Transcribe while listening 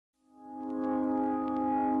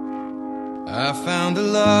I found a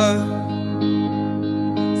love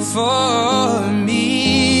for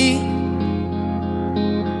me.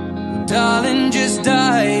 Well, darling, just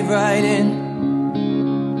dive right in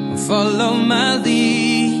and follow my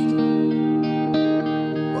lead.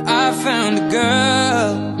 Well, I found a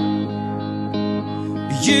girl,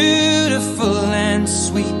 beautiful and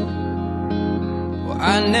sweet. Well,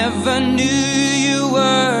 I never knew you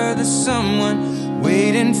were the someone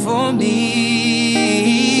waiting for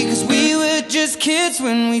me. 'Cause we were just kids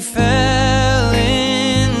when we fell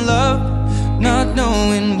in love, not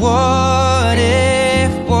knowing what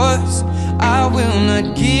it was. I will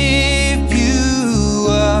not give you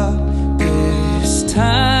up this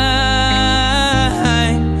time.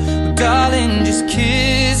 But darling, just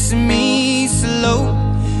kiss me slow.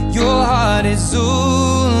 Your heart is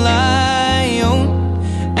all I own,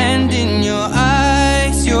 and in your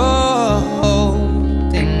eyes you're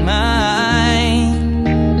holding mine.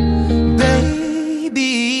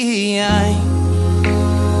 Baby,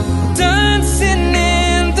 I'm dancing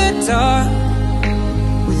in the dark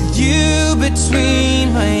with you between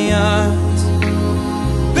my arms,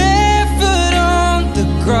 barefoot on the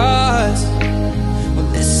grass.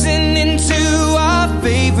 We're listening to our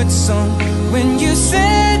favorite song. When you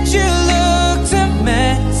said you looked a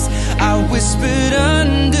mess, I whispered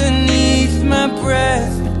underneath my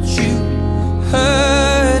breath, but you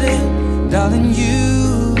heard it. Darling, you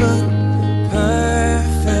look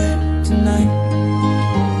perfect tonight.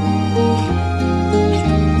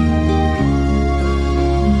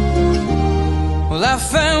 Well, I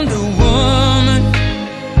found a woman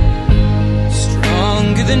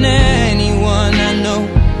stronger than anyone I know.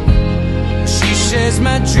 She shares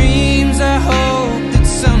my dreams. I hope that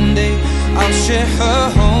someday I'll share her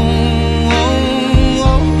home.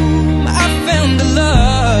 I found a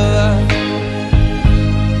love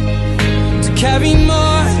to carry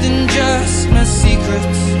more than just my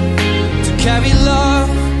secrets, to carry love,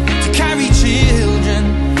 to carry children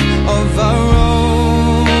of our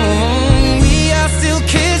own. We are still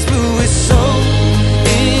kids, but we're so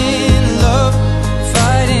in love,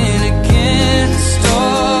 fighting against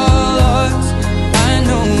all odds. I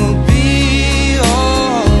know we'll be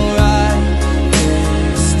alright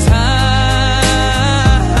this time.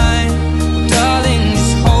 Darling,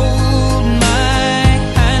 just hold my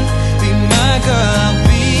hand, be my girl, I'll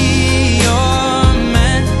be your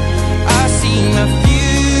man. I see my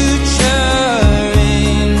future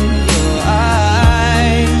in your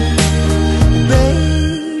eyes.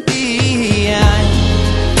 Baby, I'm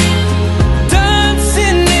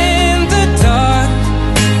dancing in the dark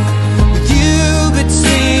with you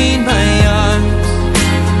between my arms,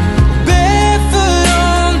 barefoot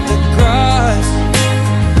on the grass,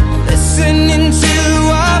 listening to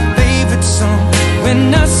our favorite song. When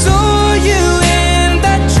I saw